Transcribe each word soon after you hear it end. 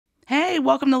Hey,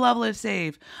 welcome to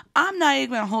LoveLiveSave. I'm not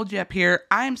even going to hold you up here.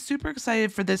 I'm super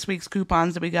excited for this week's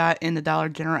coupons that we got in the Dollar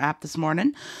General app this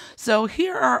morning. So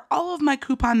here are all of my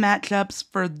coupon matchups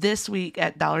for this week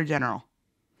at Dollar General.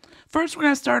 First, we're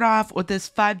going to start off with this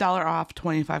 $5 off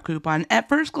 25 coupon. At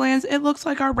first glance, it looks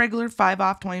like our regular 5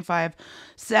 off 25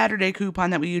 Saturday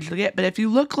coupon that we usually get, but if you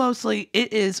look closely,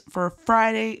 it is for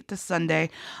Friday to Sunday.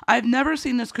 I've never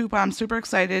seen this coupon. I'm super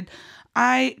excited.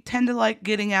 I tend to like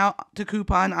getting out to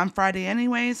coupon on Friday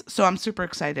anyways, so I'm super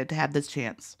excited to have this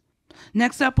chance.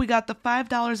 Next up, we got the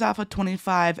 $5 off of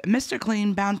 25 Mr.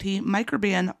 Clean, Bounty,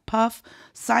 Microban, Puff,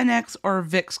 Sinex, or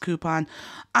Vicks coupon.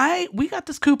 We got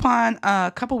this coupon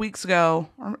a couple weeks ago,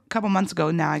 or a couple months ago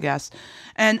now, I guess,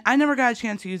 and I never got a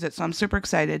chance to use it, so I'm super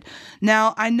excited.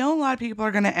 Now, I know a lot of people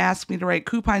are going to ask me to write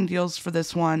coupon deals for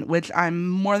this one, which I'm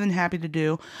more than happy to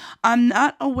do. I'm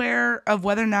not aware of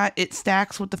whether or not it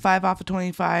stacks with the 5 off of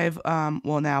 25,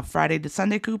 now Friday to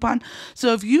Sunday coupon.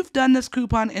 So if you've done this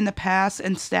coupon in the past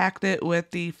and stacked it with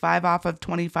the 5 off of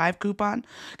 25 coupon,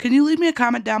 can you leave me a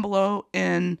comment down below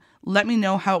and let me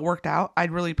know how it worked out?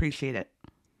 I'd really appreciate it.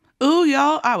 Ooh,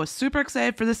 y'all, I was super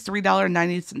excited for this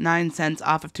 $3.99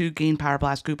 off of 2 Gain Power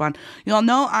Blast coupon. Y'all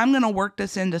know I'm going to work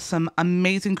this into some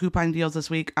amazing coupon deals this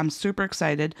week. I'm super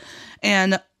excited.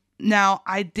 And now,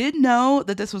 I did know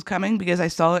that this was coming because I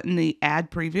saw it in the ad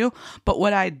preview, but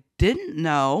what I didn't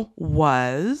know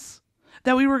was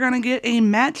that we were going to get a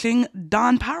matching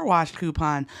Dawn Power Wash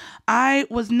coupon. I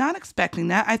was not expecting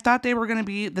that. I thought they were going to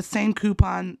be the same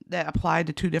coupon that applied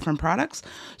to 2 different products.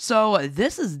 So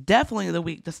this is definitely the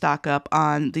week to stock up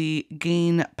on the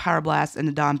Gain Power Blast and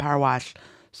the Dawn Power Wash.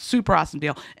 Super awesome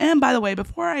deal. And by the way,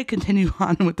 before I continue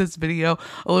on with this video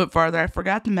a little bit farther, I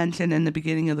forgot to mention in the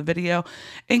beginning of the video,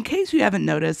 in case you haven't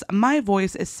noticed, my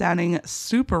voice is sounding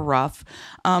super rough.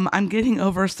 I'm getting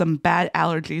over some bad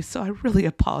allergies, so I really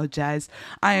apologize.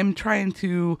 I am trying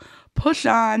to push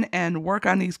on and work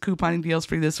on these couponing deals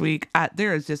for you this week.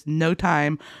 There is just no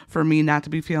time for me not to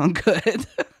be feeling good.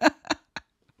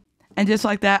 And just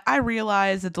like that, I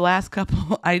realized that the last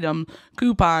couple item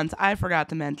coupons, I forgot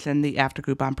to mention the after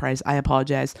coupon price. I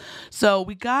apologize. So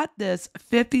we got this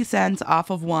 50 cents off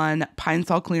of 1 Pine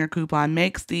Sol Cleaner coupon.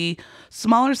 Makes the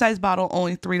smaller size bottle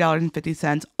only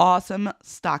 $3.50. Awesome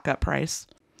stock up price.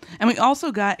 And we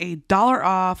also got $1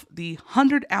 off the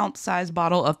 100-ounce size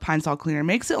bottle of Pine Sol Cleaner.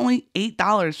 Makes it only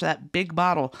 $8 for that big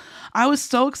bottle. I was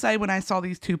so excited when I saw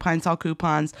these 2 Pine Sol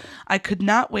coupons. I could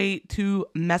not wait to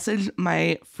message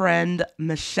my friend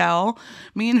Michelle.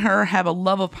 Me and her have a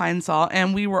love of Pine Sol,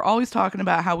 and we were always talking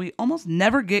about how we almost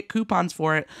never get coupons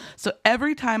for it. So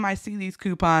every time I see these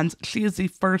coupons, she is the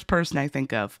first person I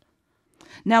think of.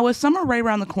 Now, with summer right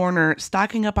around the corner,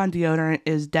 stocking up on deodorant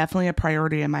is definitely a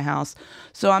priority in my house.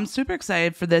 So I'm super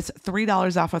excited for this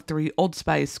 $3 off of 3 Old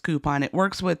Spice coupon. It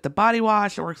works with the body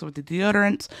wash. It works with the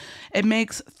deodorants. It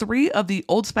makes 3 of the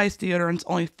Old Spice deodorants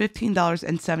only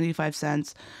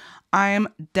 $15.75. I am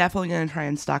definitely going to try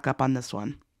and stock up on this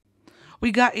one.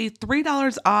 We got a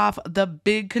 $3 off the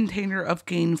big container of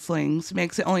Gain Flings.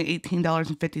 Makes it only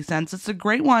 $18.50. It's a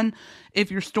great one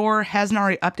if your store hasn't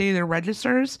already updated their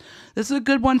registers. This is a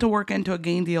good one to work into a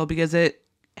Gain deal because it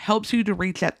helps you to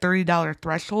reach that $30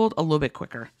 threshold a little bit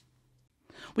quicker.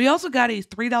 We also got a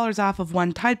 $3 off of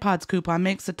 1 Tide Pods coupon.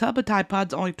 Makes a tub of Tide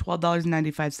Pods only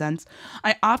 $12.95.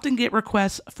 I often get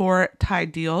requests for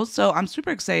Tide deals, so I'm super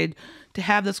excited to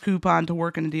have this coupon to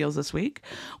work in the deals this week,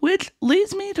 which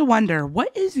leads me to wonder,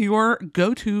 what is your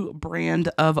go-to brand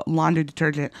of laundry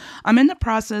detergent? I'm in the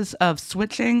process of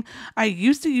switching. I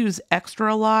used to use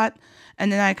Extra a lot, and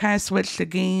then I kind of switched to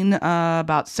Gain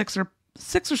about 6 or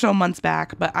so months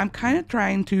back, but I'm kind of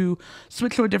trying to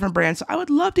switch to a different brand. So I would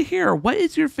love to hear, what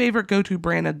is your favorite go-to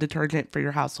brand of detergent for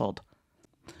your household?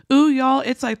 Ooh, y'all,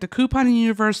 it's like the couponing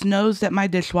universe knows that my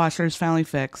dishwasher is finally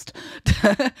fixed.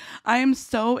 I am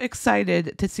so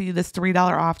excited to see this $3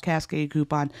 off Cascade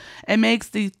coupon. It makes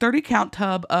the 30 count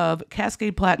tub of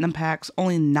Cascade Platinum packs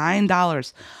only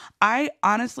 $9. I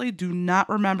honestly do not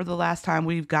remember the last time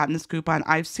we've gotten this coupon.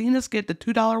 I've seen us get the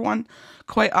 $2 one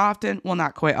quite often. Well,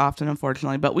 not quite often,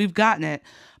 unfortunately, but we've gotten it.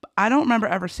 But I don't remember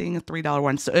ever seeing a $3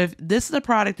 one. So if this is a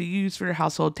product you use for your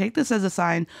household, take this as a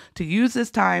sign to use this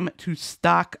time to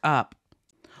stock up.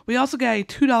 We also got a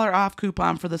 $2 off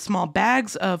coupon for the small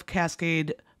bags of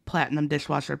Cascade Platinum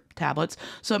dishwasher tablets.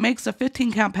 So it makes a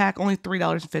 15 count pack only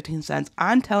 $3.15.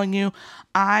 I'm telling you,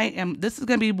 this is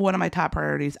going to be one of my top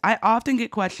priorities. I often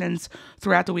get questions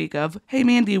throughout the week of, hey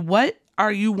Mandy, what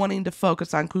are you wanting to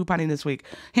focus on couponing this week?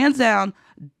 Hands down,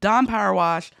 Dawn Power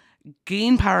Wash,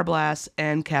 Gain Power Blast,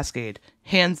 and Cascade.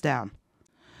 Hands down.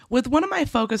 With one of my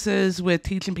focuses with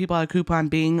teaching people how to coupon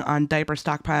being on diaper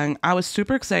stockpiling, I was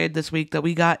super excited this week that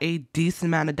we got a decent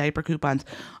amount of diaper coupons.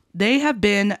 They have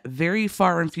been very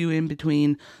far and few in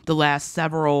between the last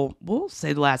several, we'll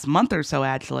say the last month or so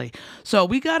actually. So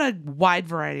we got a wide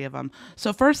variety of them.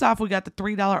 So first off, we got the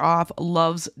 $3 off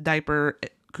Love's diaper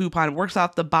coupon. It works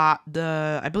off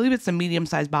I believe it's a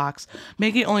medium-sized box,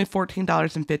 making it only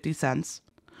 $14.50.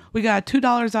 We got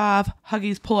 $2 off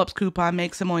Huggies pull-ups coupon,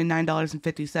 makes them only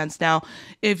 $9.50. Now,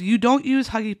 if you don't use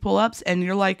Huggies pull-ups and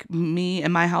you're like me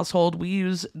and my household, we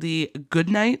use the Good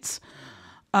Nights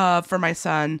for my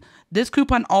son. This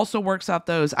coupon also works off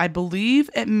those. I believe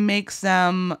it makes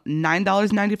them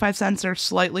 $9.95 or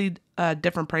slightly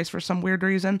different price for some weird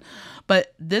reason.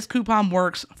 But this coupon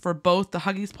works for both the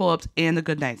Huggies pull-ups and the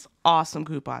Good Nights. Awesome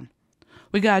coupon.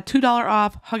 We got a $2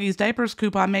 off Huggies diapers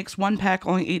coupon, makes one pack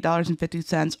only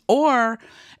 $8.50. Or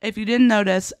if you didn't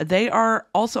notice, they are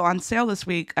also on sale this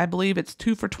week. I believe it's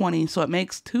 2 for $20. So it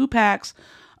makes 2 packs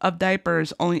of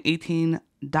diapers only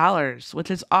 $18,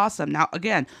 which is awesome. Now,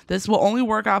 again, this will only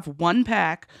work off 1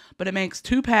 pack, but it makes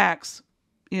 2 packs,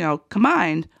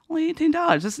 combined only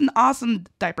 $18. This is an awesome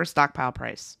diaper stockpile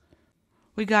price.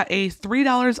 We got a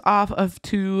 $3 off of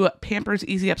 2 Pampers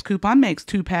Easy Ups coupon, makes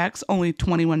 2 packs only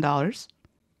 $21.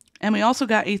 And we also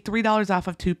got a $3 off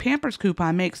of 2 Pampers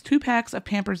coupon, makes 2 packs of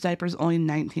Pampers diapers only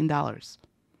 $19.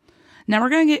 Now we're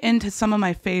going to get into some of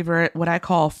my favorite, what I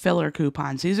call filler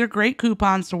coupons. These are great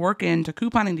coupons to work into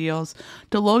couponing deals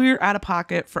to lower your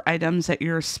out-of-pocket for items that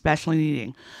you're especially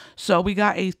needing. So we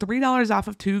got a $3 off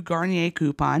of 2 Garnier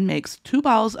coupon, makes 2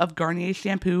 bottles of Garnier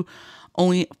shampoo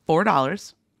only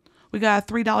 $4. We got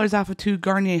 $3 off of 2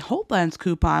 Garnier Whole Blends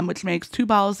coupon, which makes 2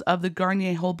 bottles of the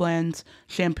Garnier Whole Blends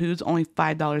shampoos only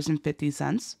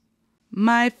 $5.50.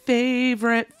 My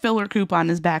favorite filler coupon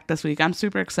is back this week. I'm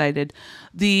super excited.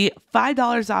 The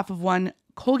 $5 off of 1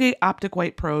 Colgate Optic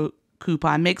White Pro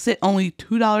coupon makes it only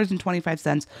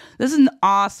 $2.25. This is an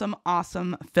awesome,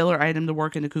 awesome filler item to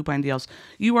work into coupon deals.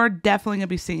 You are definitely going to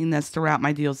be seeing this throughout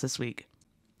my deals this week.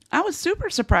 I was super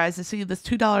surprised to see this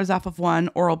 $2 off of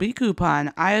 1 Oral-B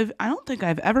coupon. I don't think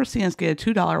I've ever seen us get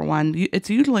a $2 one. It's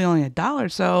usually only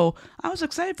 $1, so I was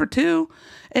excited for 2.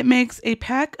 It makes a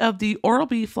pack of the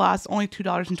Oral-B floss only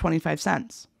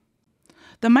 $2.25.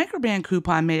 The Microban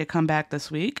coupon made a comeback this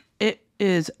week. It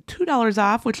is $2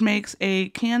 off, which makes a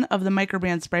can of the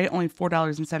Microban spray only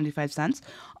 $4.75.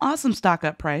 Awesome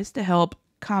stock-up price to help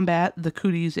combat the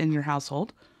cooties in your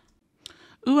household.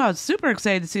 Ooh, I was super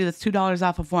excited to see this $2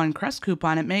 off of 1 Crest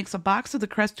coupon. It makes a box of the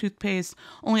Crest toothpaste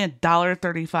only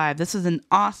 $1.35. This is an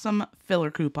awesome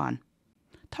filler coupon.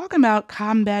 Talking about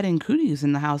combating cooties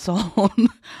in the household.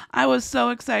 I was so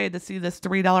excited to see this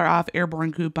 $3 off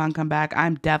Airborne coupon come back.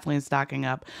 I'm definitely stocking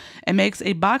up. It makes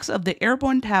a box of the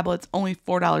Airborne tablets only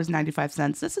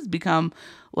 $4.95. This has become,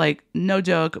 like, no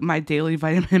joke, my daily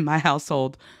vitamin in my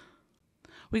household.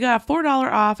 We got a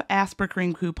 $4 off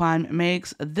Aspercream coupon. It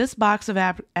makes this box of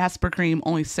Aspercream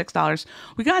only $6.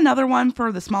 We got another one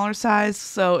for the smaller size.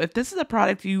 So if this is a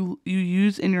product you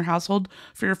use in your household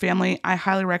for your family, I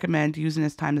highly recommend using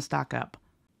this time to stock up.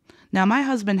 Now, my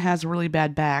husband has a really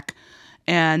bad back,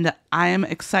 and I am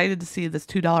excited to see this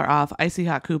 $2 off Icy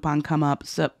Hot coupon come up.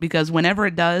 Because whenever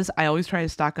it does, I always try to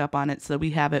stock up on it so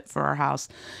we have it for our house.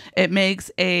 It makes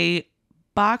a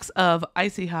box of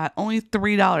Icy Hot only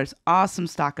 $3. Awesome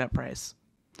stock up price.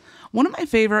 One of my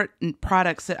favorite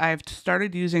products that I've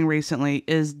started using recently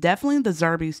is definitely the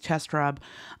Zarbee's chest rub.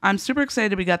 I'm super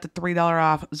excited we got the $3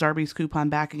 off Zarbee's coupon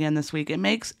back again this week. It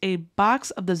makes a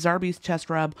box of the Zarbee's chest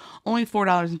rub only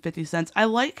 $4.50. I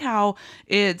like how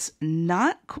it's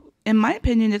not, in my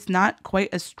opinion, it's not quite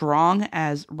as strong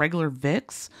as regular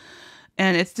Vicks.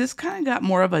 And it's just kind of got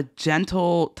more of a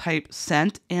gentle type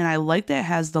scent. And I like that it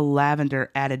has the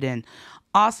lavender added in.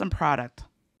 Awesome product.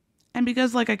 And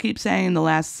because, like I keep saying, the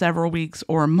last several weeks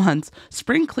or months,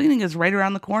 spring cleaning is right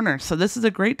around the corner. So this is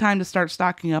a great time to start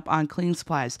stocking up on cleaning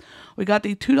supplies. We got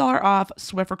the $2 off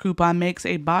Swiffer coupon. Makes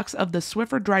a box of the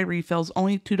Swiffer dry refills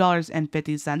only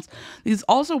 $2.50. These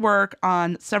also work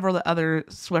on several of the other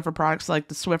Swiffer products like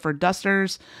the Swiffer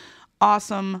dusters.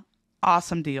 Awesome,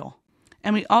 awesome deal.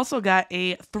 And we also got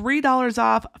a $3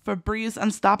 off Febreze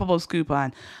Unstoppables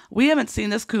coupon. We haven't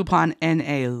seen this coupon in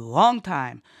a long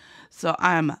time, so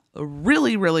I'm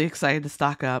really, really excited to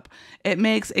stock up. It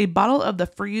makes a bottle of the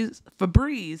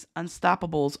Febreze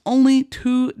Unstoppables only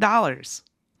 $2.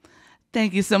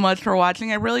 Thank you so much for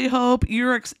watching. I really hope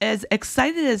you're as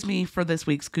excited as me for this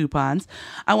week's coupons.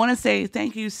 I want to say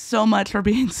thank you so much for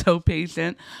being so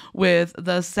patient with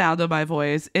the sound of my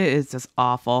voice. It is just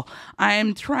awful. I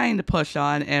am trying to push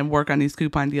on and work on these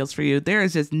coupon deals for you. There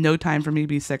is just no time for me to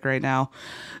be sick right now.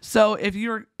 So if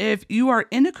you are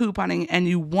into couponing and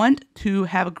you want to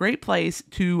have a great place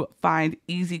to find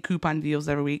easy coupon deals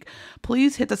every week,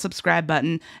 please hit the subscribe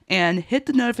button and hit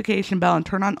the notification bell and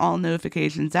turn on all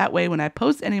notifications. That way, when I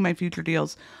post any of my future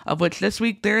deals, of which this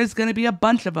week there is going to be a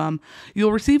bunch of them,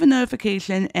 you'll receive a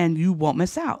notification and you won't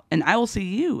miss out. And I will see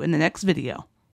you in the next video.